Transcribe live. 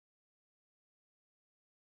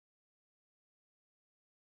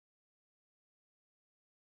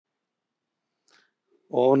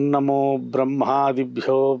ओं नमो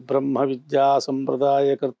ब्रह्मादिभ्यो ब्रह्म विद्या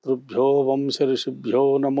संप्रदाय कर्तृभ्यो वंश ऋषिभ्यो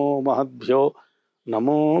नमो महद्भ्यो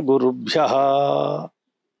नमो गुरुभ्यः.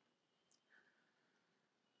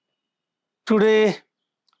 Today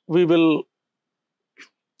we will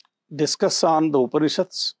discuss on the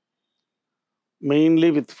Upanishads,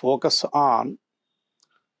 mainly with focus on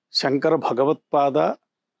Shankara Bhagavatpada,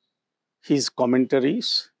 his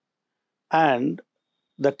commentaries, and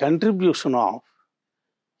the contribution of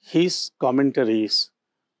his commentaries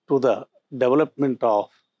to the development of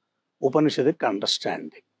Upanishadic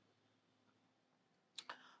understanding.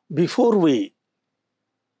 Before we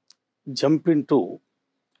jump into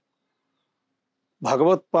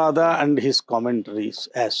Bhagavatpada and his commentaries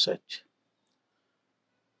as such,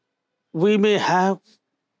 we may have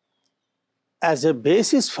as a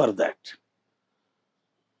basis for that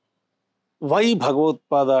why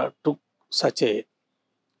Bhagavatpada took such a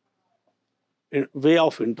way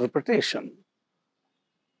of interpretation.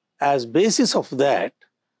 As basis of that,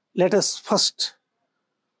 let us first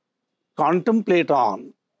contemplate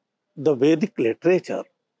on the Vedic literature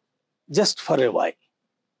just for a while.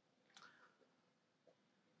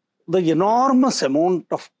 The enormous amount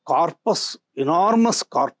of enormous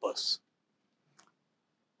corpus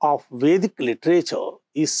of Vedic literature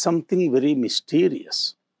is something very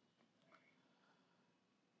mysterious.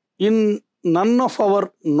 In none of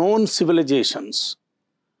our known civilizations,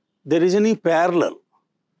 there is any parallel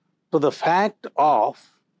to the fact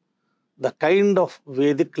of the kind of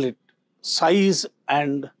Vedic size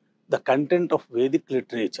and the content of Vedic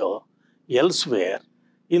literature elsewhere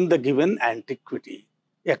in the given antiquity,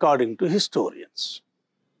 according to historians.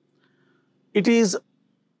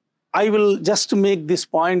 I will just make this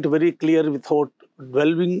point very clear without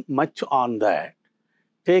dwelling much on that,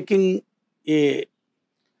 taking a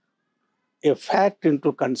fact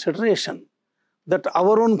into consideration that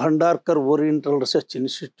our own Bhandarkar Oriental Research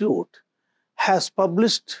Institute has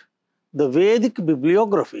published the Vedic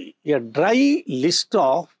bibliography, a dry list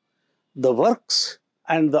of the works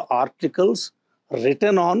and the articles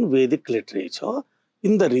written on Vedic literature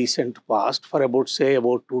in the recent past for about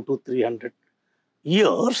 200 to 300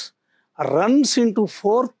 years, runs into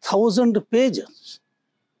 4,000 pages.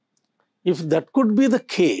 If that could be the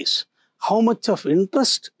case, how much of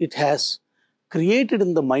interest it has created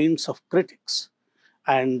in the minds of critics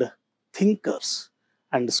and thinkers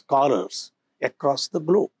and scholars across the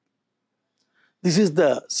globe. This is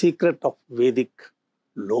the secret of Vedic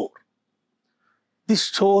lore. This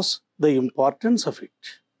shows the importance of it.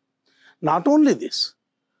 Not only this,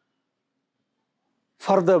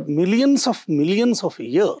 for the millions of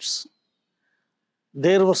years,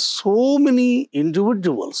 there were so many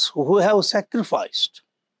individuals who have sacrificed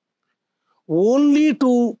only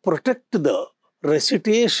to protect the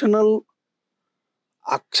recitational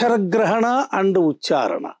aksharagrahana and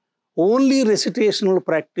ucharana, only recitational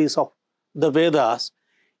practice of the Vedas,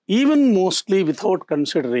 even mostly without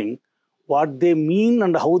considering what they mean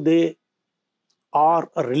and how they are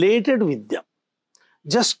related with them.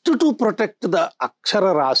 Just to protect the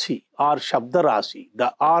akshara rasi or shabda rasi,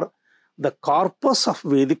 the corpus of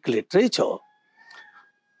Vedic literature,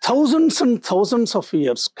 thousands and thousands of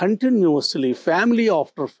years continuously, family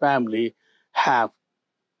after family, have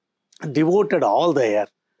devoted all their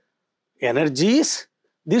energies.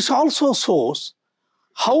 This also shows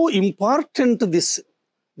how important this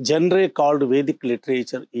genre called Vedic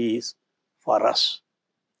literature is for us.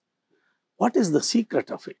 What is the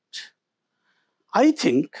secret of it? I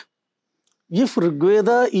think if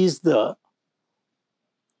Rigveda is the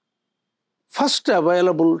first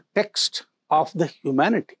available text of the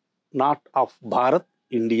humanity, not of Bharat,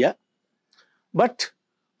 India, but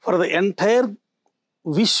for the entire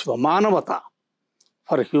Vishwa, Manavata,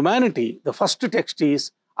 for humanity, the first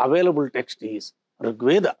available text is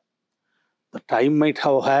Rigveda. The time might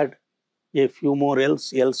have had a few more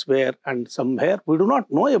elsewhere and somewhere. We do not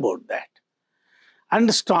know about that.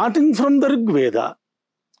 And starting from the Rigveda,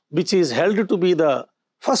 which is held to be the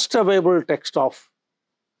first available text of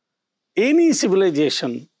any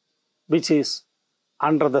civilization which is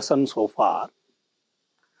under the sun so far,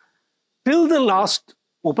 till the last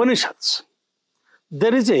Upanishads,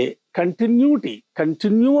 there is a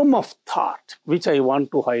continuum of thought, which I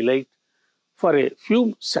want to highlight for a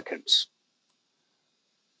few seconds.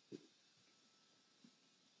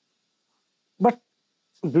 But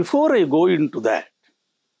before I go into that,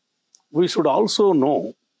 we should also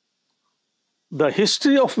know the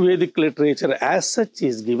history of Vedic literature as such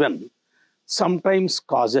is given, sometimes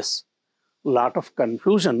causes a lot of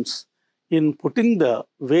confusions in putting the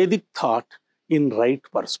Vedic thought in right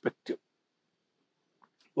perspective.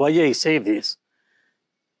 Why I say this?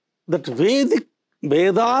 that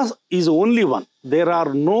Vedas is only one. There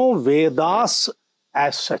are no Vedas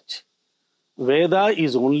as such. Veda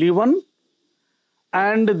is only one,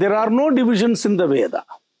 and there are no divisions in the Veda.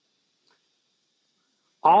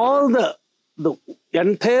 All the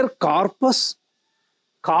entire corpus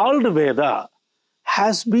called Veda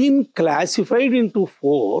has been classified into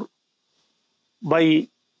four by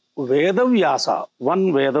Vedavyasa,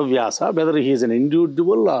 one Vedavyasa, whether he is an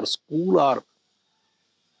individual or school or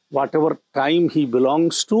whatever time he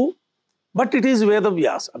belongs to, but it is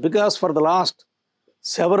Vedavyasa, because for the last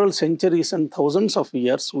several centuries and thousands of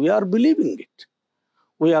years, we are believing it.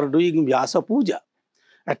 We are doing Vyasa Puja.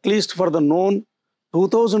 At least for the known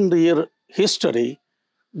 2000-year history,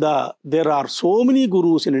 there are so many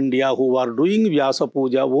gurus in India who are doing Vyasa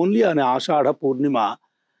Puja only on Ashadha Purnima,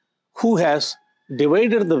 who has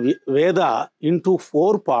divided the Veda into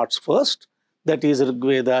four parts first, that is Rig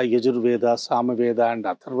Veda, Yajur Veda, Sama Veda and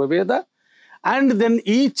Atharva Veda, and then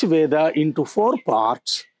each Veda into four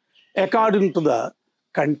parts according to the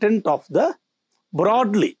content of the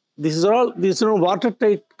broadly. These are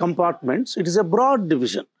watertight compartments. It is a broad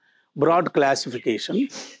division, broad classification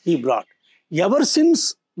he brought. Ever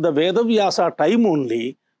since the Vedavyasa time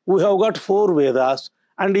only, we have got four Vedas,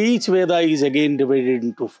 and each Veda is again divided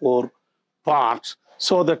into four parts,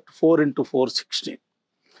 so that 4 into 4, 16.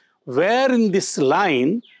 Where in this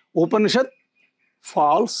line, Upanishad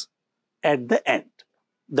falls at the end.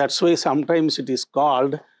 That's why sometimes it is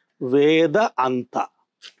called Vedanta.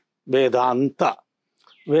 Vedanta.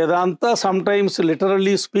 Vedanta, sometimes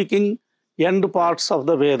literally speaking, end parts of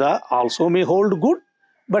the Veda also may hold good,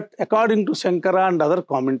 but according to Shankara and other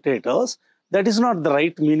commentators, that is not the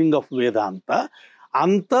right meaning of Vedanta.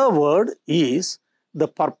 Anta word is the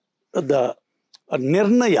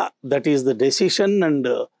nirnaya, that is the decision and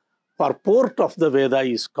purport of the Veda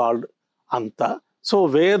is called Anta. So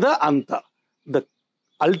Veda Anta, the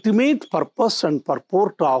ultimate purpose and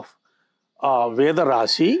purport of Veda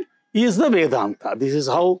Rashi is the Vedanta. This is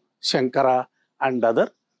how Shankara and other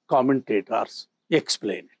commentators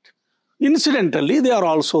explain it. Incidentally, they are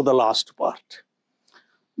also the last part.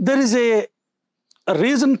 There is a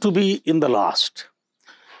reason to be in the last.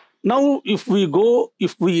 Now, if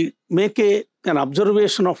we make an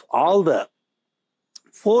observation of all the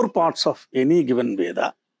four parts of any given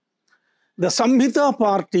Veda, the Samhita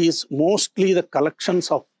part is mostly the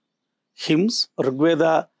collections of hymns, Rig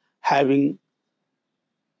Veda having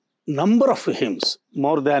number of hymns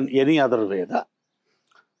more than any other Veda.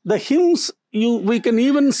 The hymns, we can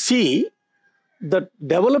even see the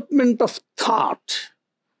development of thought.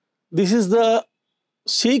 This is the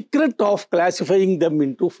secret of classifying them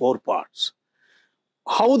into four parts.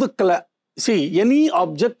 How any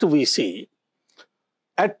object we see,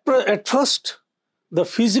 at first, the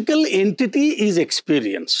physical entity is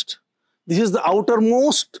experienced. This is the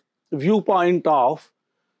outermost viewpoint of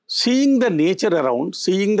seeing the nature around,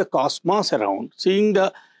 seeing the cosmos around, seeing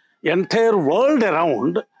the entire world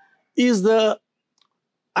around,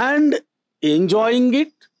 and enjoying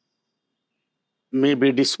it,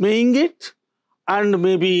 maybe dismaying it, and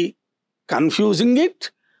maybe confusing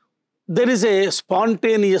it. There is a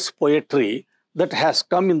spontaneous poetry that has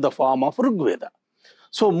come in the form of Rig Veda.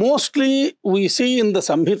 So mostly we see in the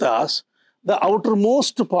Samhitas the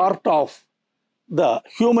outermost part of the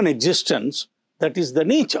human existence, that is the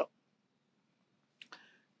nature,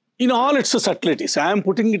 in all its subtleties. I am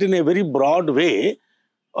putting it in a very broad way.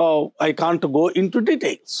 I can't go into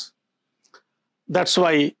details. That's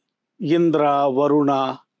why Indra,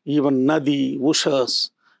 Varuna, even Nadi, Ushas,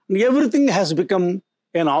 everything has become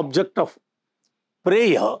an object of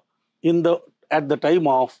prayer at the time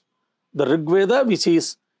of the Rig Veda, which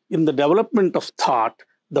is in the development of thought,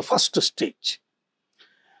 the first stage.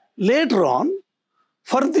 Later on,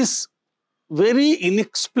 for this very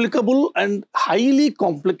inexplicable and highly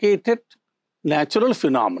complicated natural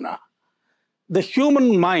phenomena, the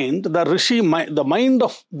human mind, the mind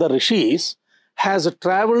of the rishis has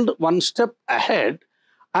traveled one step ahead,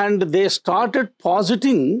 and they started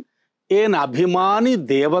positing an Abhimani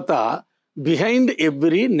Devata behind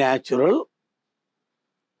every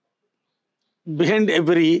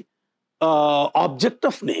object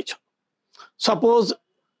of nature. Suppose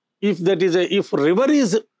if river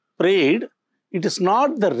is prayed, it is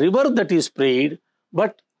not the river that is prayed,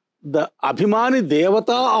 but the Abhimani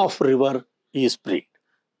Devata of river is prayed.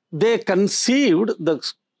 They conceived the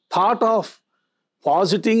thought of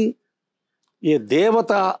positing a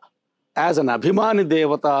Devata as an Abhimani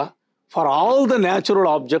Devata for all the natural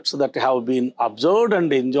objects that have been observed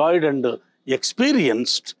and enjoyed and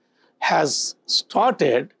experienced, has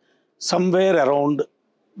started somewhere around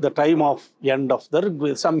the time of end of the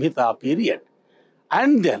Samhita period.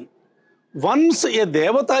 And then once a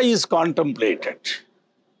Devata is contemplated,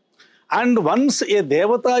 and once a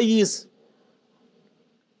Devata is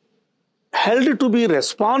held to be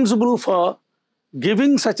responsible for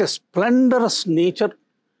giving such a splendorous nature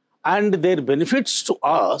and their benefits to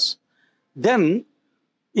us, then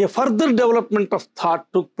a further development of thought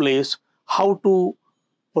took place, how to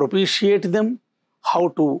propitiate them, how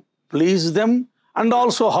to please them, and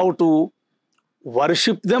also how to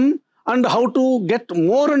worship them, and how to get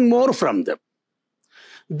more and more from them.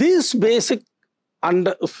 This basic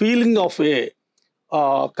feeling of a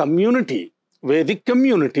community, Vedic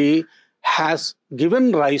community, has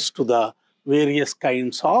given rise to the various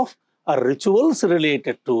kinds of rituals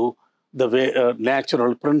related to the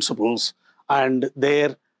natural principles and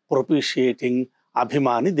their propitiating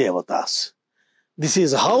Abhimani Devatas. This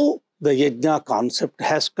is how the Yajna concept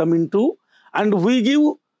has come into, and we give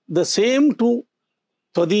the same to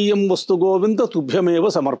Tadiyam Vastu Govinda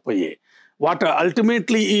Tubhyameva Samarpaye. What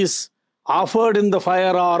ultimately is offered in the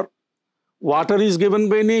fire are water is given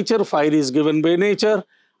by nature, fire is given by nature,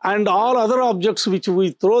 and all other objects which we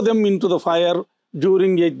throw them into the fire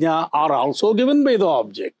during Yajna are also given by the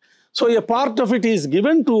object. So a part of it is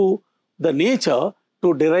given to the nature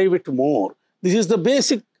to derive it more. This is the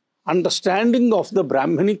basic understanding of the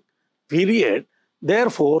Brahmanic period.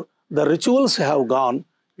 Therefore, the rituals have gone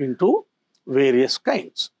into various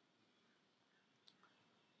kinds.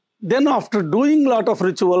 Then after doing lot of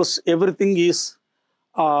rituals, everything is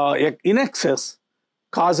in excess,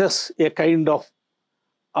 causes a kind of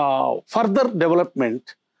further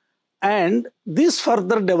development. And this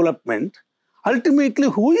further development, ultimately,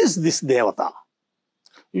 who is this Devata?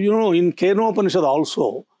 You know, in Kenopanishad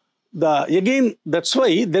also, again, that's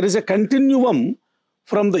why there is a continuum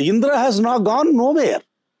from the Indra has not gone nowhere.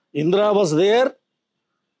 Indra was there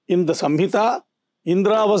in the Samhita.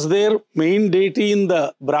 Indra was their main deity in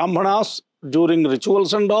the Brahmanas during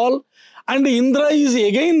rituals and all. And Indra is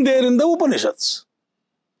again there in the Upanishads.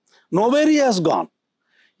 Nowhere he has gone.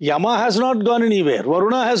 Yama has not gone anywhere.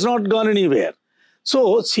 Varuna has not gone anywhere.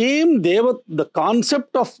 So, same the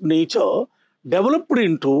concept of nature developed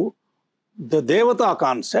into the Devata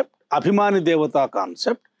concept, Abhimani Devata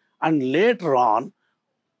concept, and later on,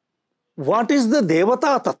 what is the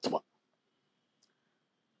Devata Tattva?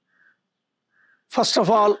 First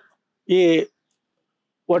of all,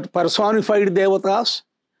 what personified Devatas,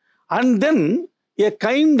 and then a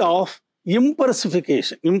kind of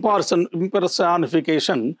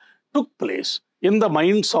impersonification took place in the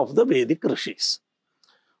minds of the Vedic rishis.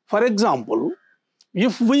 For example,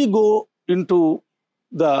 if we go into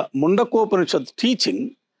the Mundakopanishad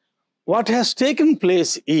teaching, what has taken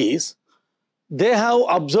place is they have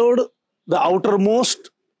observed the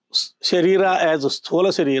outermost Sharira as Sthola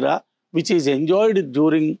Sharira, which is enjoyed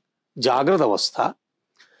during Jagrata Avastha,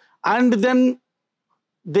 and then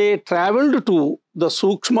they traveled to the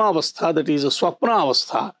Sukshma Avastha, that is a Swapna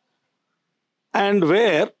Avastha, and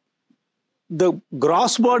where the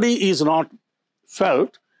gross body is not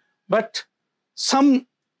felt, but some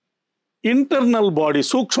internal body,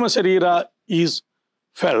 Sukshma Sharira, is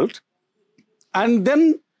felt. And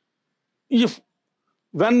then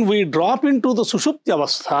when we drop into the Sushupti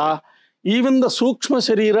Avastha, even the Sukshma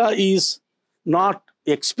Sharira is not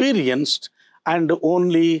experienced, and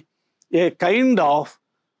only a kind of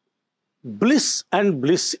bliss and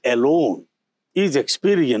bliss alone is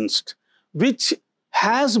experienced, which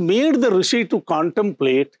has made the Rishi to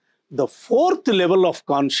contemplate the fourth level of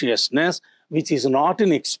consciousness, which is not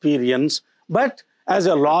in experience, but as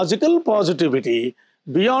a logical positivity.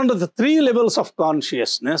 Beyond the three levels of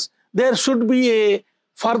consciousness, there should be a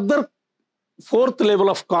further fourth level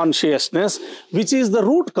of consciousness, which is the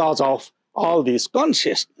root cause of all these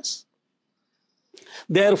consciousness.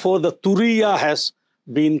 Therefore, the Turiya has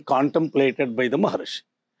been contemplated by the Maharishi.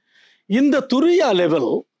 In the Turiya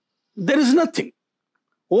level, there is nothing,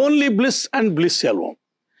 only bliss and bliss alone.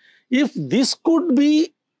 If this could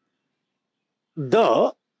be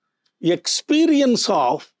the experience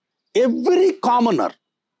of every commoner,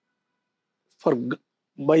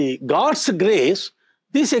 by God's grace,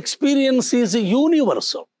 this experience is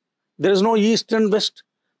universal. There is no east and west,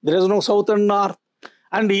 there is no south and north,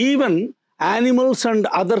 and even animals and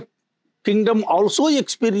other kingdom also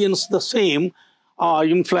experience the same.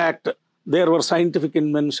 In fact, there were scientific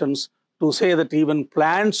inventions to say that even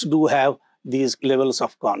plants do have these levels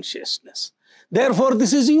of consciousness. Therefore,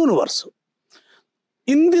 this is universal.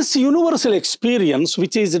 In this universal experience,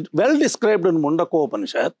 which is well described in Mundaka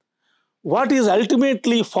Upanishad, what is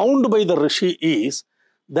ultimately found by the Rishi is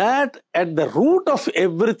that at the root of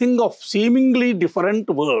everything of seemingly different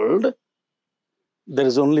world, there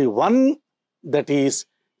is only one, that is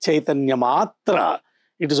Chaitanya Matra.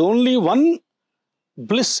 It is only one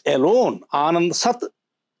bliss alone. Ananda, Sat,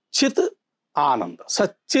 Chit, Ananda.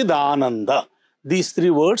 Satchidananda. These three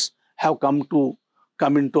words have come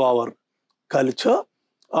into our culture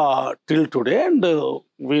till today, and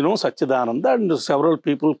we know Satchidananda, and several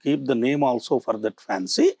people keep the name also for that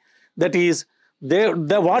fancy. That is,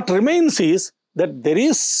 what remains is that there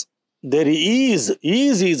is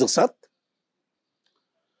Sat.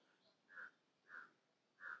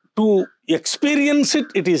 To experience it,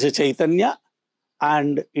 it is a Chaitanya,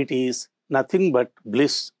 and it is nothing but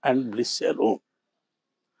bliss and bliss alone.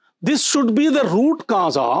 This should be the root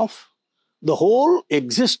cause of the whole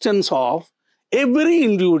existence of every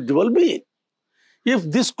individual being. If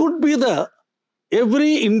this could be the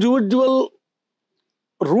every individual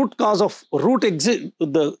root cause of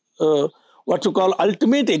the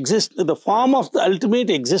form of the ultimate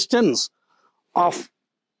existence of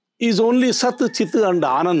is only Sat, Chit and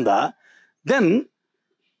Ananda, then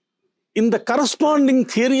in the corresponding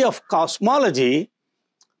theory of cosmology,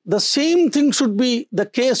 the same thing should be the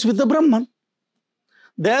case with the Brahman.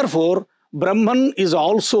 Therefore, Brahman is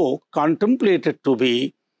also contemplated to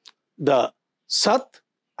be the Sat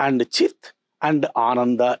and Chit and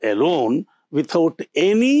Ananda alone, without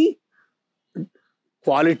any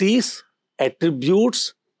qualities,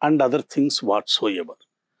 attributes and other things whatsoever.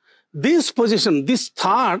 This position, this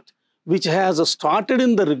thought, which has started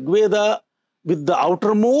in the Rig Veda with the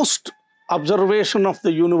outermost observation of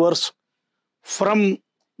the universe from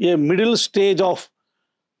a middle stage of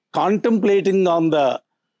contemplating on the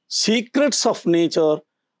secrets of nature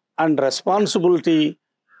and responsibility,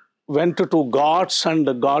 went to gods and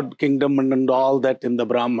the God kingdom and all that in the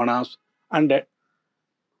Brahmanas, and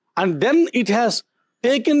then it has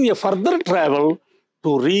taken a further travel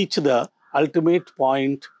to reach the ultimate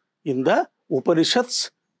point in the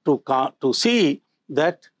Upanishads, to see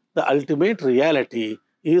that the ultimate reality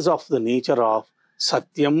is of the nature of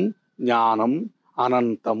Satyam, Jnanam,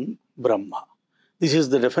 Anantam, Brahma. This is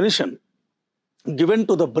the definition given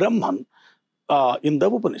to the Brahman in the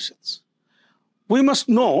Upanishads. We must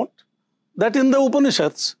note that in the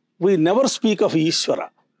Upanishads, we never speak of Ishvara.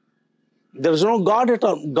 There is no God at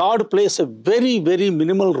all. God plays a very, very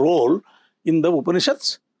minimal role in the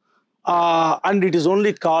Upanishads, and it is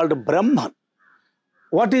only called Brahman.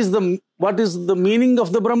 What is the meaning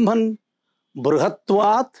of the Brahman?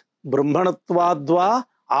 Brihatvat Brahmanatvadva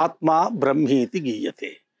Atma Brahmiti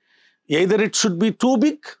Giyate. Either it should be too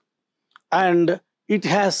big, and it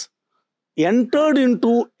has entered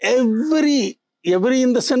into every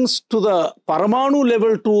in the sense to the Paramanu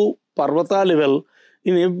level to Parvata level,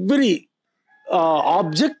 in every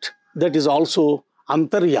object that is also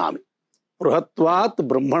Antaryami. Prahatvat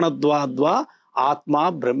Brahmanadvadva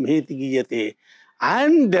Atma Brahmeti Giyate.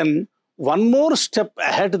 And then one more step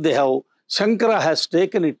ahead Shankara has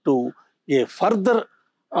taken it to a further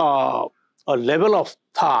a level of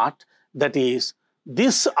thought, that is,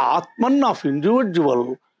 this Atman of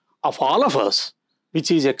individual, of all of us, which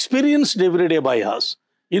is experienced every day by us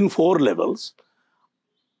in 4 levels,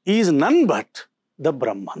 is none but the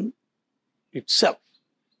Brahman itself.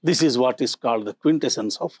 This is what is called the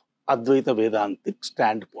quintessence of Advaita Vedantic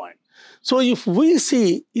standpoint. So if we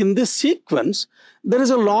see in this sequence, there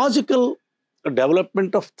is a logical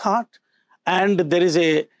development of thought, and there is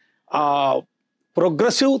a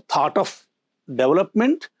progressive thought of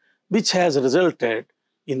development, which has resulted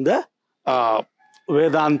in the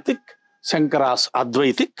Vedantic, Shankara's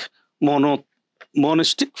Advaitic,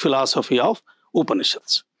 monistic philosophy of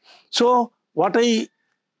Upanishads. So what I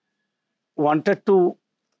wanted to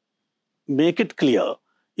make it clear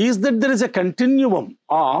is that there is a continuum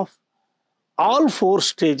of all 4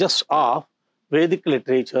 stages of Vedic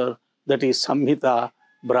literature, that is Samhita,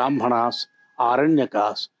 Brahmanas,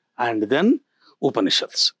 Aranyakas, and then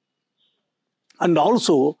Upanishads. And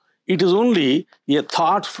also, it is only a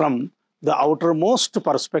thought from the outermost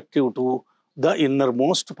perspective to the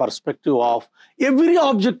innermost perspective of every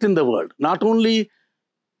object in the world, not only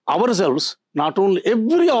ourselves, not only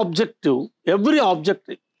every object,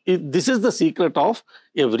 this is the secret of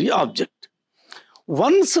every object.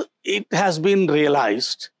 Once it has been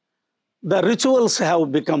realized, the rituals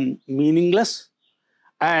have become meaningless,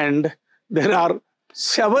 and there are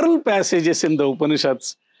several passages in the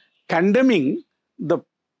Upanishads condemning the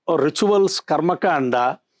rituals,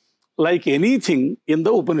 karmakanda, like anything in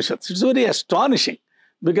the Upanishads. It's very astonishing,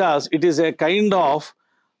 because it is a kind of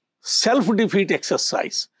self-defeat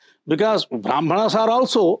exercise, because Brahmanas are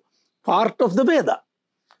also part of the Veda.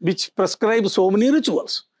 which prescribes so many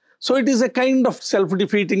rituals. So it is a kind of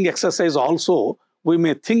self-defeating exercise also. We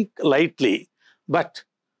may think lightly, but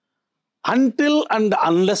until and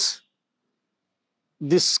unless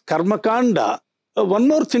this karmakanda, one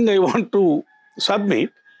more thing I want to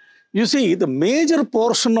submit. You see, the major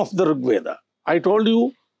portion of the Rig Veda, I told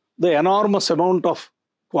you the enormous amount of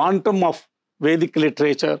quantum of Vedic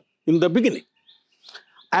literature in the beginning.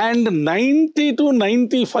 And 90 to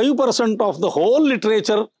 95% of the whole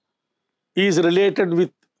literature is related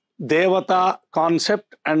with Devata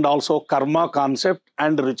concept and also karma concept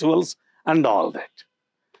and rituals and all that.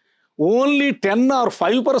 Only 10 or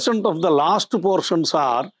 5% of the last portions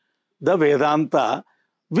are the Vedanta,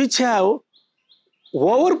 which have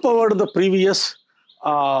overpowered the previous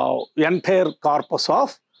entire corpus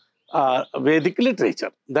of Vedic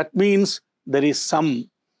literature. That means there is some,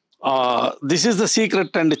 this is the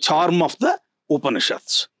secret and charm of the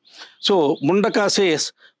Upanishads. So Mundaka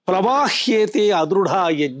says, Pravahyete adrudha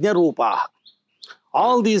yajna rupa.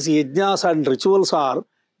 All these yajnas and rituals are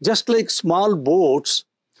just like small boats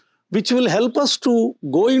which will help us to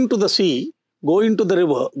go into the sea, go into the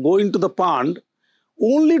river, go into the pond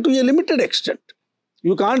only to a limited extent.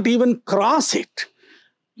 You can't even cross it.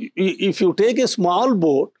 If you take a small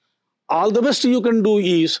boat, all the best you can do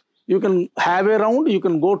is you can have a round, you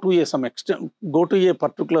can go to some extent, go to a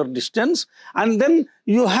particular distance, and then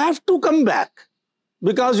you have to come back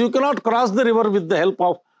because you cannot cross the river with the help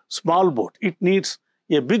of small boat. It needs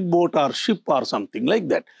a big boat or ship or something like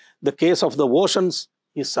that. The case of the oceans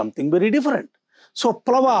is something very different. So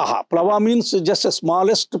plavaha, plava means just the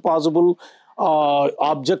smallest possible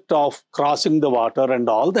object of crossing the water and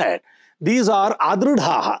all that. These are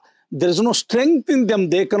adridhaha. There is no strength in them.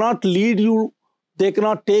 They cannot lead you. They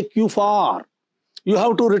cannot take you far. You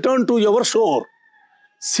have to return to your shore.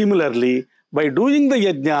 Similarly, by doing the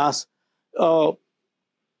yajnas,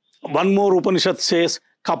 one more Upanishad says,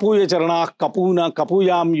 Kapuya charana kapuna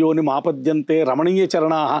kapuyam yonim apadyante ramaniya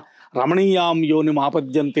charana ramaniyam yonim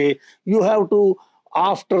apadyante. You have to,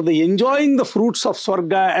 after the enjoying the fruits of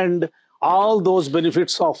Swarga and all those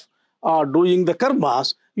benefits of doing the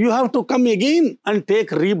karmas, you have to come again and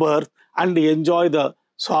take rebirth and enjoy the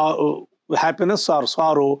happiness or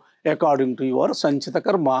sorrow according to your sanchita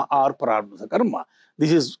karma or prarabdha karma.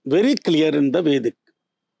 This is very clear in the Vedic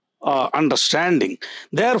understanding.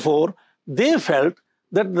 Therefore, they felt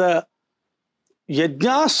that the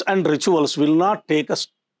yajnas and rituals will not take us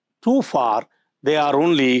too far. They are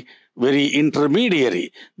only very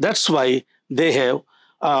intermediary. That's why they have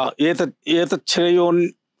etat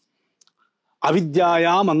shreyon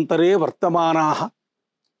avidyayam antare vartamanaha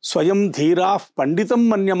swayam dhirah panditam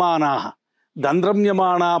manyamanaha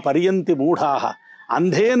dandramyamana pariyanti moodhaha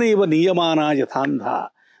andhenaiva niyamana yathandha.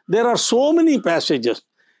 There are so many passages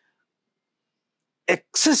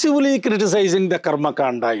excessively criticizing the karma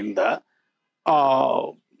kanda in the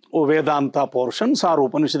Vedanta portions or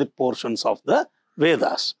Upanishadic portions of the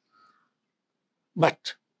Vedas.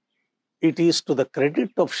 But it is to the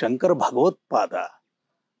credit of Shankara Bhagavatpada,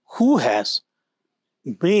 who has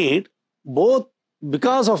made both,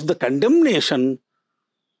 because of the condemnation,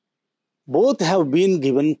 both have been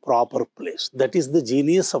given proper place. That is the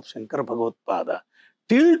genius of Shankara Bhagavatpada.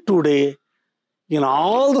 Till today, in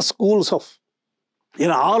all the schools of,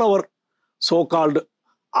 in all our so-called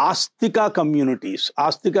Astika communities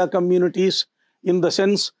in the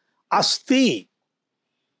sense Asti,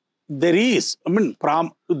 there is,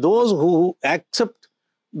 those who accept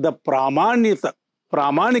the Pramanikata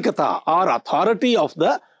or authority of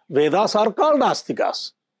the Vedas are called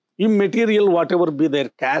Astikas. Immaterial, whatever be their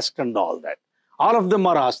caste and all that. All of them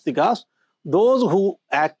are Astikas. Those who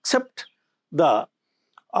accept the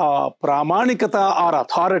Pramanikata or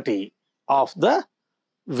authority of the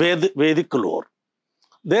Vedic lore.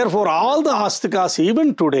 Therefore, all the Astikas,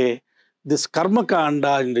 even today, this Karma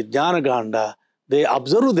Kanda and the Jnana Kanda, they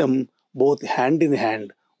observe them both hand in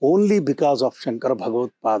hand only because of Shankara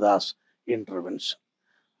Bhagavatpada's intervention.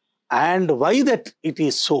 And why that it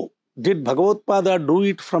is so? Did Bhagavatpada do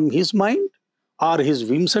it from his mind or his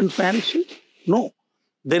whims and fancy? No.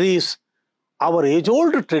 There is our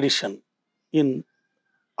age-old tradition in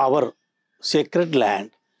our sacred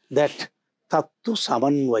land that Tattu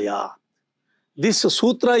Samanvaya. This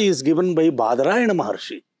sutra is given by Badarayana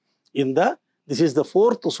Maharshi. This is the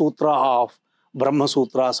fourth sutra of Brahma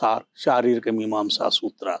Sutras or Sharirika Mimamsa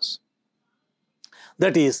Sutras.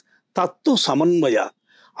 That is Tattu Samanvaya.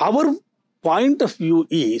 Our point of view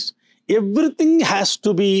is everything has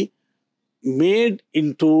to be made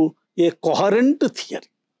into a coherent theory.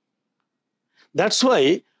 That's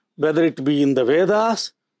why whether it be in the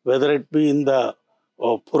Vedas, whether it be in the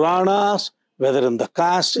Puranas, whether in the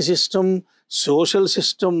caste system, social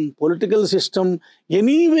system, political system,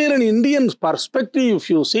 anywhere in Indian perspective, if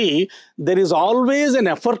you see, there is always an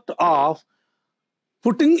effort of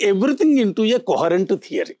putting everything into a coherent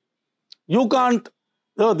theory. You can't,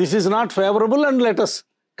 oh, this is not favorable and let us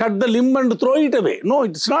cut the limb and throw it away. No,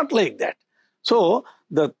 it's not like that. So,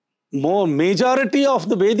 the majority of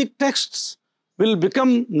the Vedic texts will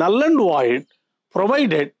become null and void,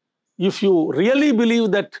 provided if you really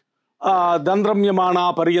believe that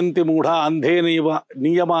Dandramyamana Paryanti Mudha Andhe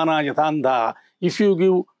Niyamana Yathanda, if you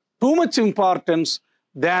give too much importance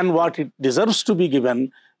than what it deserves to be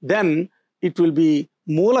given, then it will be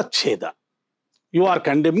Mulacheda. You are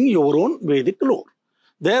condemning your own Vedic lore.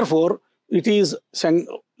 Therefore, it is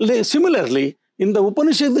similarly in the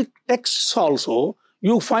Upanishadic texts also,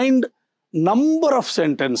 you find number of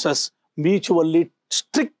sentences mutually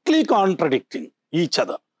strictly contradicting each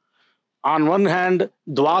other. On one hand,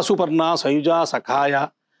 Dvasuparna Sayuja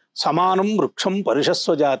Sakhaya Samanam Vruksham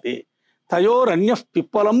Parishasvajate Tayoranyaf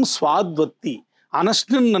Pippalam Swadvatti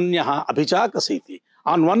Anastinanyaha Abhichakasiti.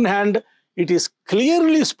 On one hand, it is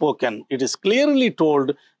clearly spoken, it is clearly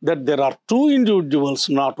told that there are two individuals,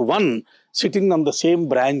 not one, sitting on the same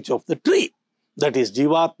branch of the tree. That is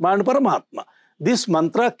Jivatma and Paramatma. This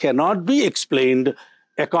mantra cannot be explained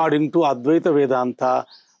according to Advaita Vedanta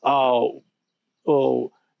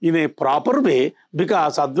in a proper way,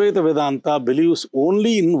 because Advaita Vedanta believes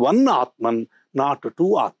only in one Atman, not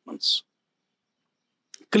two Atmans.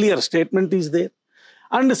 Clear statement is there.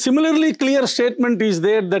 And similarly, clear statement is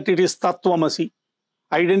there that it is Tattvamasi.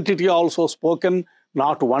 Identity also spoken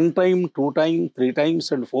not one time, two times, three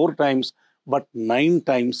times and four times, but 9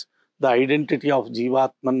 times. The identity of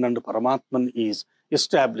Jivatman and Paramatman is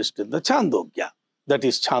established in the Chandogya. That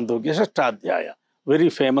is Chandogya Shashtadhyaya, very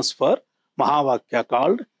famous for Mahavakya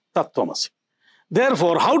called Tattvamasi.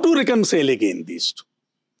 Therefore, how to reconcile again these two?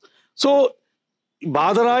 So,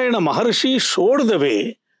 Badarayana Maharshi showed the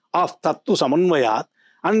way of Tattva Samanvayat,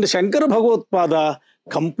 and Shankara Bhagavad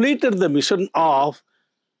completed the mission of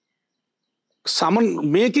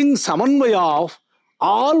making Samanvaya of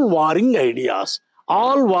all warring ideas,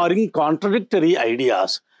 all warring contradictory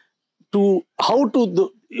ideas.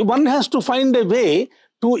 One has to find a way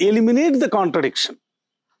to eliminate the contradiction.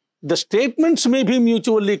 The statements may be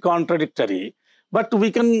mutually contradictory, but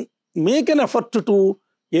we can make an effort to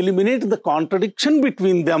eliminate the contradiction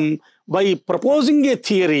between them by proposing a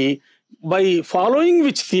theory, by following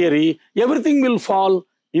which theory everything will fall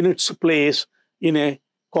in its place in a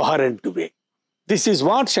coherent way. This is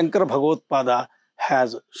what Shankara Bhagavad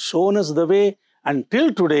has shown us the way, and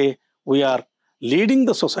till today we are leading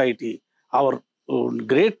the society. Our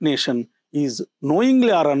great nation is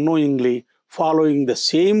knowingly or unknowingly following the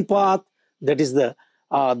same path.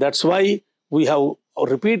 That's why we have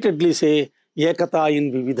repeatedly say Ekata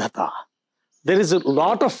in Vividhata. There is a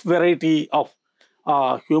lot of variety of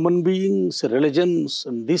human beings, religions,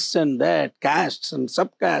 and this and that, castes and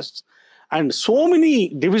subcastes, and so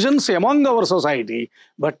many divisions among our society,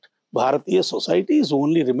 but Bharatiya society is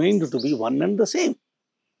only remained to be one and the same.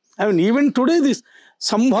 I mean, even today,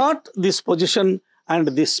 this position and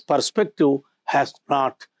this perspective has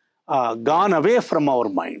not gone away from our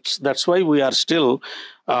minds. That's why we are still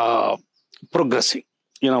progressing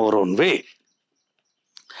in our own way.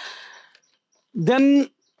 Then,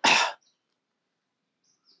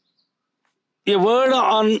 a word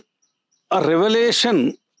on a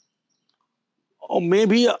revelation, or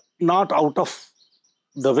maybe not out of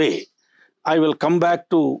the way. I will come back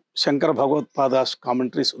to Shankara Bhagavad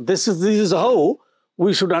commentaries. This is how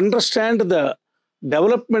we should understand the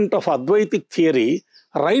development of Advaitic theory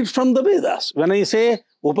right from the Vedas. When I say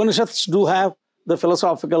Upanishads do have the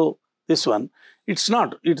philosophical this one, it's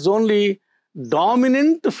not. It's only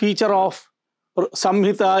dominant feature of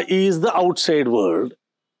Samhita is the outside world.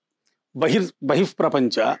 Bahir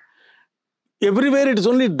Prapancha. Everywhere it is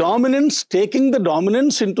only dominance, taking the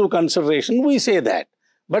dominance into consideration, we say that.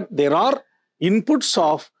 But there are inputs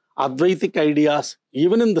of Advaitic ideas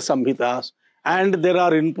even in the Samhitas, and there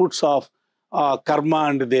are inputs of karma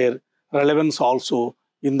and their relevance also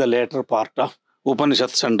in the later part of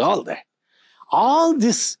Upanishads and all that. All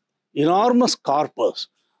this enormous corpus,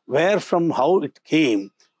 where from how it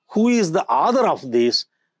came, who is the author of this,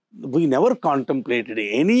 we never contemplated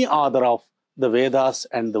any author of the Vedas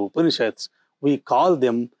and the Upanishads. We call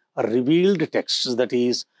them revealed texts, that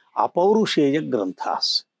is, Apaurusheya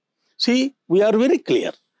Granthas. See, we are very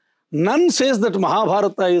clear. None says that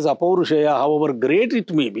Mahabharata is Apaurusheya, however great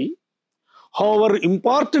it may be, however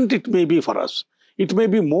important it may be for us. It may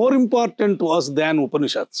be more important to us than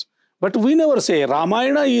Upanishads. But we never say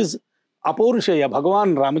Ramayana is Apaurushaya,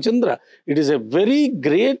 Bhagavan Ramachandra. It is a very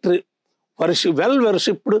great,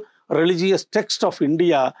 well-worshipped religious text of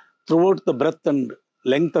India throughout the breadth and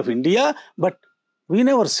length of India. But we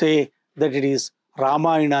never say that it is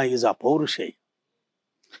Ramayana is Apaurushaya.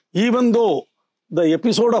 Even though the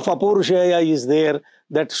episode of Apaurushaya is there,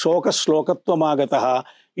 that Shoka Shlokatvam,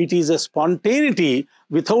 it is a spontaneity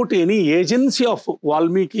without any agency of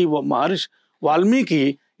Valmiki, Maharishi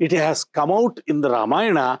Valmiki. It has come out in the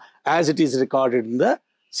Ramayana as it is recorded in the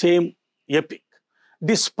same epic.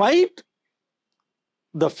 Despite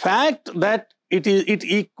the fact that it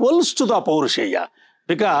equals to the Apaurushaya,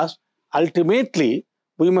 because ultimately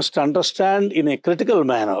we must understand in a critical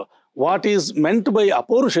manner what is meant by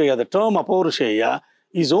Apaurushaya. The term Apaurushaya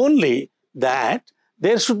is only that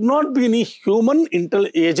there should not be any human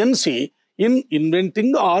agency in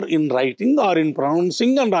inventing or in writing or in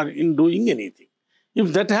pronouncing and or in doing anything.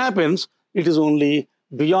 If that happens, it is only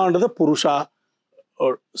beyond the Purusha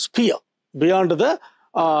sphere, beyond the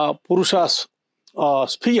Purusha's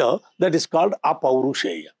sphere, that is called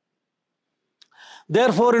Apaurushaya.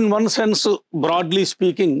 Therefore, in one sense, broadly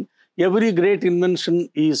speaking, every great invention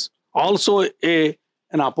is also an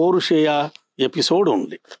Apaurushaya episode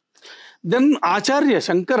only. Then Acharya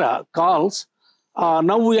Shankara calls,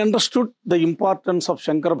 now we understood the importance of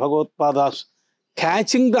Shankara Bhagavad-pada's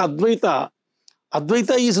catching the Advaita.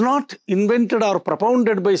 Advaita is not invented or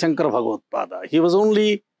propounded by Shankara Bhagavad-pada. He was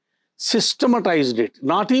only systematized it.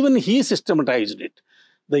 Not even he systematized it.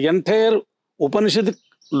 The entire Upanishadic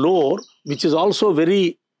lore, which is also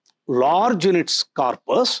very large in its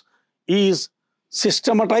corpus, is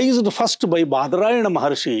systematized first by Badarayana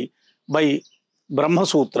Maharshi by Brahma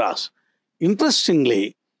Sutras.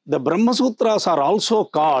 Interestingly, the Brahma Sutras are also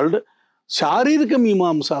called Sharirika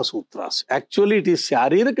Mimamsa Sutras. Actually, it is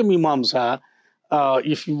Sharirika Mimamsa.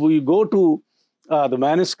 If we go to the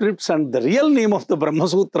manuscripts, and the real name of the Brahma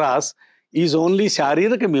Sutras is only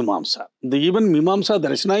Sharirika Mimamsa. Even Mimamsa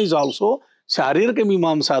Darshana is also Sharirika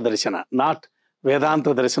Mimamsa Darshana, not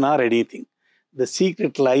Vedanta Darshana or anything. The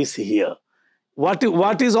secret lies here.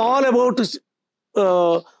 What is all about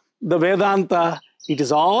the Vedanta? It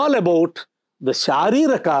is all about the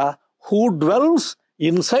Sharirika who dwells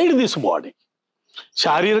inside this body.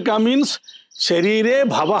 Sharirika means Sharire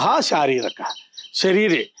Bhavaha Sharirika.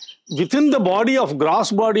 Sharire, within the body of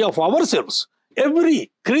gross body of ourselves,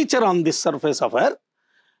 every creature on this surface of earth,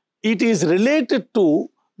 it is related to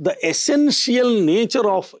the essential nature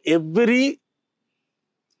of every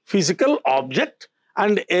physical object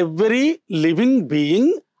and every living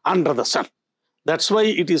being under the sun. That's why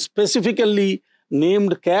it is specifically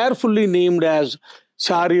named, carefully named as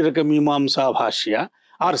Sharirika Mimamsa Bhashya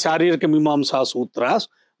or Sharirika Mimamsa Sutras.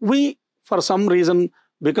 We, for some reason,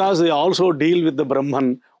 because they also deal with the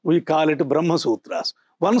Brahman, we call it Brahma Sutras.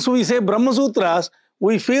 Once we say Brahma Sutras,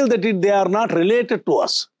 we feel that they are not related to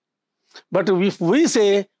us. But if we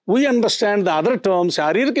say, we understand the other term,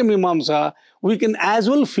 Sharirika Mimamsa, we can as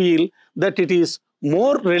well feel that it is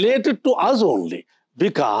more related to us only.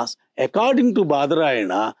 Because according to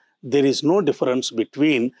Badarayana, there is no difference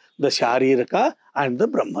between the Sharirika and the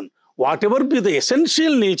Brahman. Whatever be the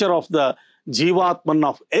essential nature of the Jivatman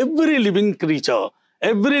of every living creature,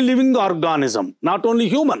 every living organism, not only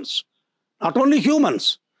humans,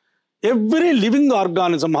 every living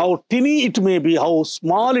organism, how tiny it may be, how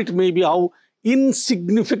small it may be, how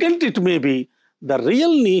insignificant it may be, the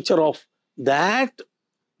real nature of that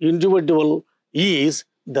individual is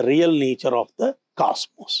the real nature of the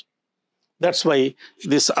cosmos. That's why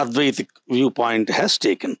this Advaitic viewpoint has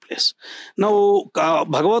taken place. Now,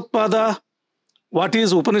 Bhagavad-pada, what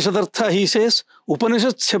is Upanishadartha? He says,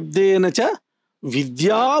 Upanishad Shabdena cha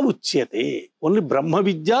Vidya Uchyate. Only Brahma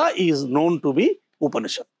Vidya is known to be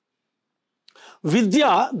Upanishad.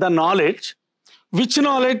 Vidya, the knowledge. Which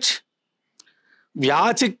knowledge?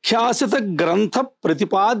 Vyachikhyasita Grantha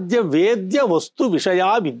Pratipadya Vedya Vastu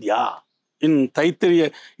Vishaya Vidya. In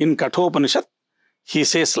Taittiriya, in Kathopanishad, he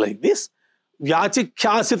says like this.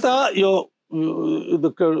 Vyachikhyasita,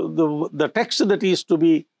 the text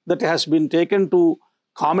that has been taken to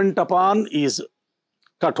comment upon is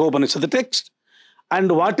Kathopanishad, the text.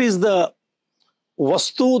 And what is the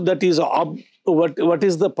vastu, that is what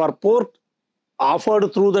is the purport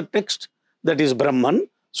offered through the text? That is Brahman.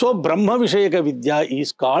 So Brahma Vishayaka Vidya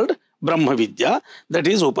is called Brahma Vidya, that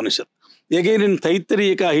is Upanishad. Again in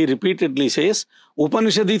Taittiriya, he repeatedly says,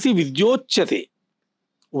 Upanishaditi Vidyochyate.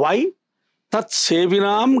 Why? Tat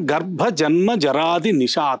Sevinam Garbha Janma Jaradi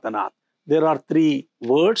Nishatanat. There are three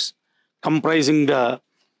words comprising the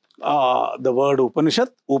word Upanishad.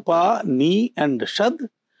 Upa, Ni and Shad.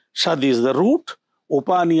 Shad is the root.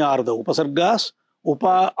 Upa, Ni are the Upasargas.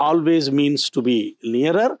 Upa always means to be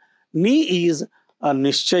nearer. Ni is a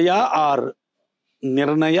nishchaya or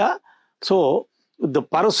nirnaya. So, the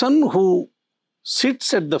person who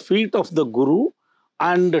sits at the feet of the Guru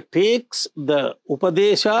and takes the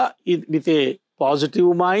Upadesha with a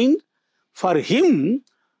positive mind, for him,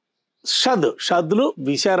 Shadlu,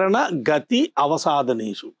 Visharana, Gati,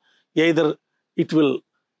 Avasadhaneshu. Either it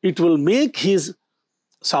will make his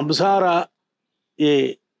samsara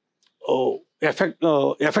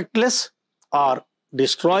effectless, or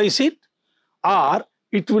destroys it, or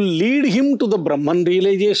it will lead him to the Brahman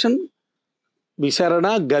realization,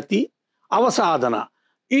 Visharana, Gati, Avasadhana.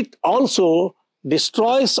 It also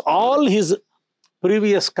destroys all his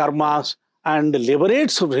previous karmas and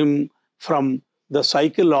liberates him from the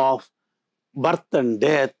cycle of birth and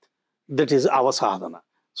death, that is Avasadhana.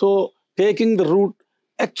 So, taking the route,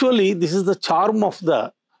 actually, this is the charm of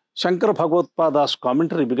the Shankara Bhagavad-pada's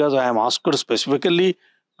commentary, because I am asked specifically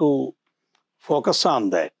to focus on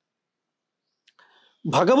that.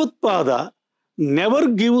 Bhagavad-pada never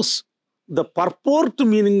gives the purport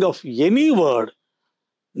meaning of any word,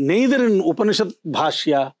 neither in Upanishad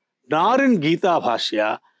Bhashya nor in Gita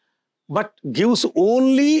Bhashya, but gives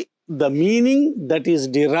only the meaning that is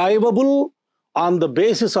derivable on the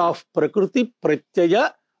basis of Prakriti,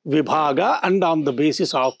 Pratyaya, Vibhaga, and on the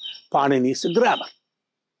basis of Panini's grammar.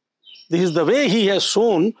 This is the way he has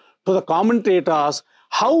shown to the commentators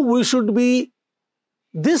how we should be.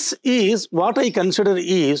 This is what I consider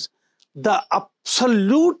is the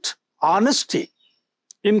absolute honesty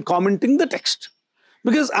in commenting the text,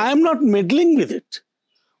 because I am not meddling with it.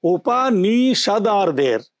 Upa, Ni, Shad are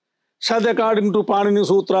there. Shad according to Panini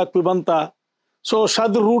Sutra, Pibanta. So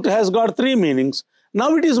Shad root has got three meanings.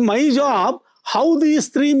 Now it is my job how these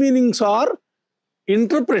three meanings are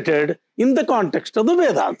interpreted in the context of the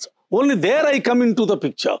Vedanta. Only there I come into the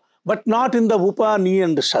picture, but not in the Upa, Ni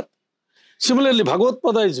and Shad. Similarly,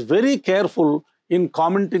 Bhagavad-pada is very careful in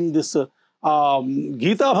commenting this. Gita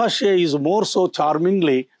Bhashya is more so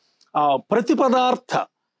charmingly Pratipadartha.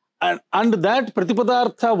 And that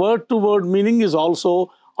Pratipadartha word-to-word meaning is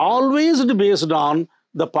also always based on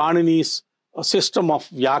the Panini's system of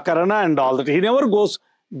Vyakarana and all that. He never goes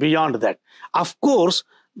beyond that. Of course,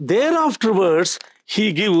 thereafterwards,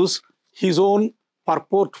 he gives his own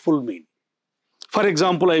purportful meaning. For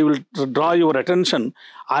example, I will draw your attention.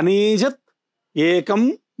 Anejat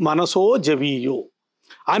ekam manaso javiyo.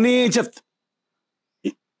 Anejat.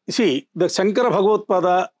 See, the Shankara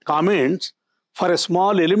Bhagavad-pada comments for a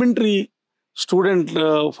small elementary student,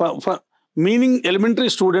 for meaning elementary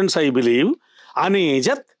students, I believe,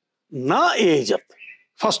 Anejat na ejat.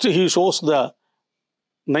 First he shows the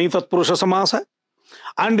Naitat Purusha Samasa,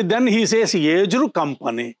 and then he says Yejuru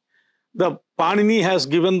Kampane. The Panini has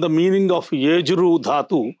given the meaning of Yejuru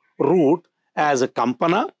Dhatu root as a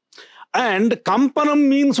Kampana, and Kampanam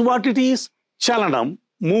means what it is? Chalanam,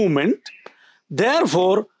 movement.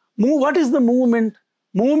 Therefore, what is the movement?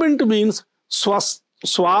 Movement means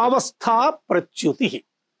Swavastha Pratyuti.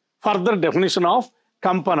 Further definition of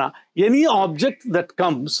Kampana. Any object that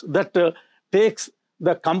comes, that takes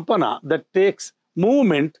the Kampana, that takes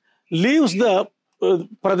movement, leaves the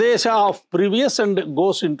Pradesha of previous and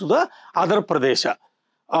goes into the other Pradesha.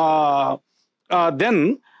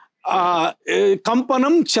 Then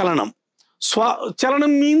Kampanam Chalanam.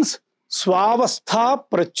 Chalanam means Swavastha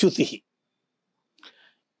Pratyuti.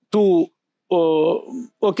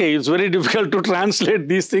 Okay, it's very difficult to translate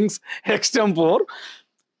these things extempore.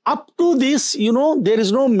 Up to this, there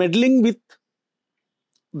is no meddling with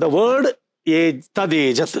the word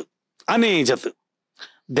tadejat, anejat.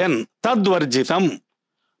 Then tadvarjitam.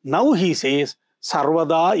 Now he says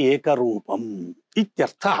sarvada ekarupam.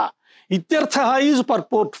 Ityarthaha. Ityarthaha is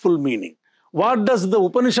purportful meaning. What does the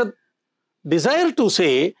Upanishad desire to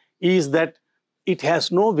say is that it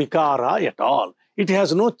has no vikara at all. It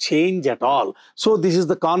has no change at all. So this is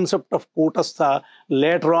the concept of Kotastha,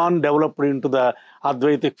 later on developed into the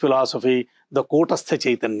Advaitic philosophy, the Kotastha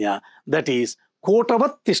Chaitanya, that is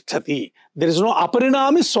Kotavat Tishtati. There is no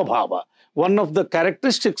aparinami swabhava. One of the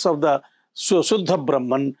characteristics of the Suddha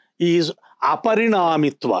Brahman is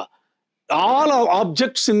aparinamitva. All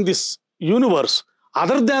objects in this universe,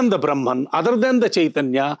 other than the Brahman, other than the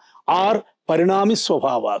Chaitanya, are parinami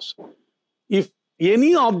swabhavas. If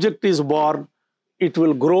any object is born, it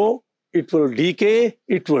will grow, it will decay,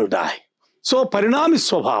 it will die. So, parinami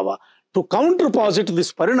swabhava. To counterposit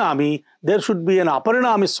this parinami, there should be an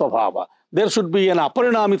aparinami swabhava. There should be an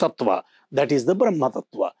aparinami tattva. That is the Brahma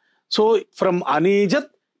tattva. So, from anejat,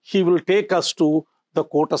 he will take us to the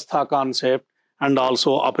Kotastha concept and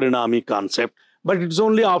also aparinami concept. But it's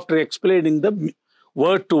only after explaining the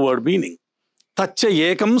word-to-word meaning. Tacha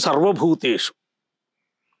ekam sarvabhuteshu.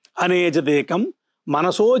 Anejadekam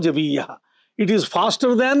manaso javiyaha. It is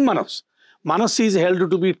faster than manas. Manas is held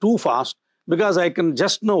to be too fast because I can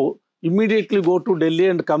just now immediately go to Delhi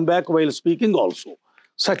and come back while speaking also.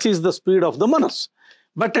 Such is the speed of the manas.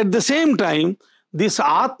 But at the same time, this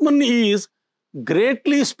Atman is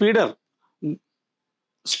greatly speedier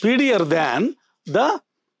than the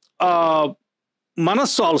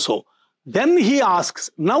manas also. Then he asks,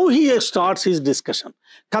 now he starts his discussion.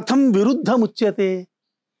 Katham viruddha muchyate.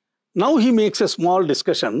 Now he makes a small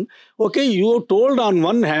discussion. Okay, you told on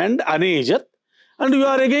one hand anejat, and you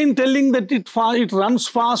are again telling that it runs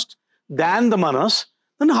fast than the manas.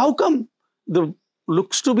 Then how come? The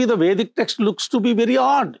Vedic text looks to be very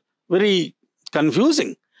odd, very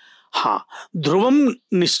confusing. Dhruvam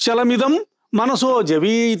nischalamidam manaso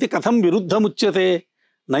javi iti katham viruddha muchyate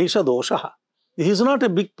naisha doshaha. This is not a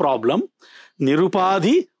big problem.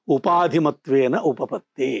 Nirupadhi upadhimatvena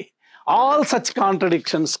upapatte. All such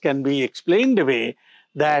contradictions can be explained away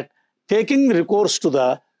that taking recourse to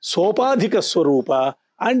the sopadhika swarupa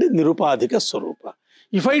and nirupadhika swarupa.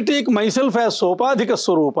 If I take myself as sopadhika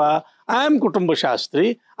swarupa, I am Kutumba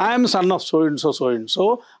Shastri, I am son of so and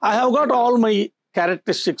so, I have got all my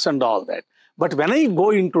characteristics and all that. But when I go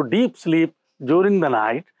into deep sleep during the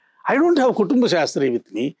night, I don't have Kutumba Shastri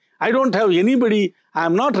with me, I don't have anybody, I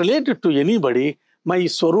am not related to anybody, my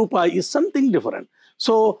swarupa is something different.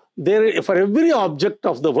 So, for every object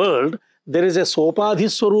of the world, there is a sopadhi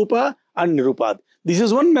swarupa and nirupadhi. This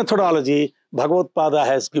is one methodology Bhagavad-pada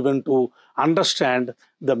has given to understand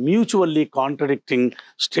the mutually contradicting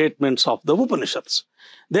statements of the Upanishads.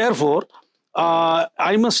 Therefore,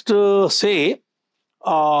 I must say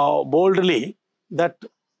boldly that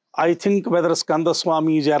I think whether Skanda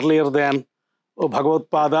Swami is earlier than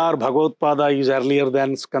Bhagavad-pada or Bhagavad-pada is earlier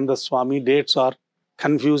than Skanda Swami, dates are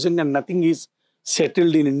confusing and nothing is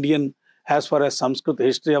settled in Indian as far as Sanskrit,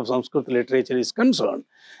 history of Sanskrit literature is concerned.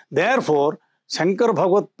 Therefore, Shankar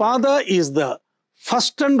Bhagavad-pada is the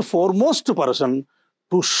first and foremost person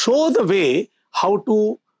to show the way how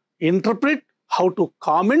to interpret, how to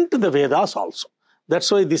comment the Vedas also. That's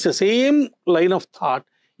why this same line of thought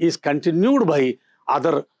is continued by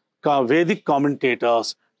other Vedic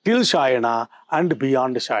commentators till Shayana and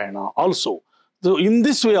beyond Shayana also. So in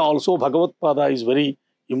this way also Bhagavad-pada is very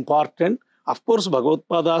important. Of course,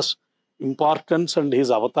 Bhagavad-pada's importance and his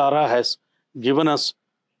avatara has given us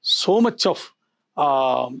so much of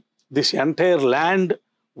this entire land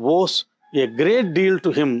owes a great deal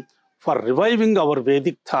to him for reviving our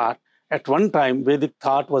Vedic thought. At one time, Vedic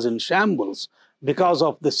thought was in shambles because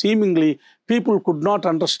of the seemingly people could not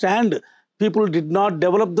understand, people did not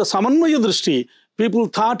develop the Samanvaya Drishti. People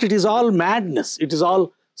thought it is all madness, it is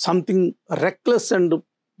all something reckless and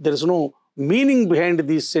there is no meaning behind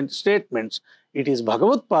these statements. It is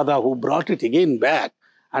Bhagavad-pada who brought it again back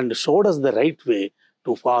and showed us the right way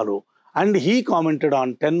to follow. And he commented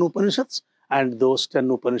on 10 Upanishads and those 10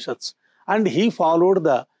 Upanishads. And he followed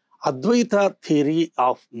the Advaita theory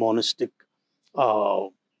of monistic,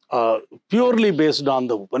 purely based on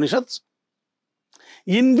the Upanishads,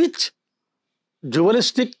 in which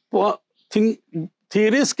dualistic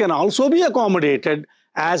theories can also be accommodated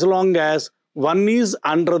as long as one is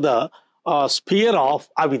under the sphere of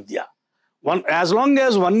avidya. As long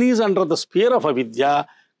as one is under the sphere of avidya,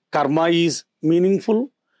 karma is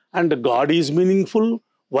meaningful and God is meaningful,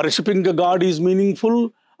 worshipping a God is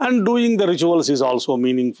meaningful and doing the rituals is also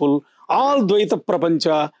meaningful. All Dvaita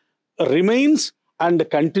Prapancha remains and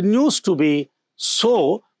continues to be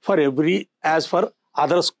so for as for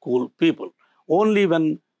other school people. Only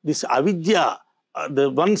when this avidya,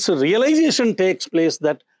 once realization takes place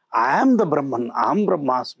that I am the Brahman, Aham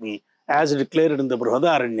Brahmasmi, as declared in the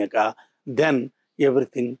Brihadaranyaka, then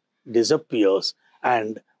everything disappears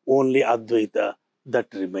and only Advaita that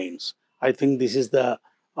remains. I think this is the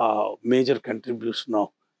major contribution of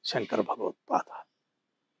Shankara Bhagavad-pada.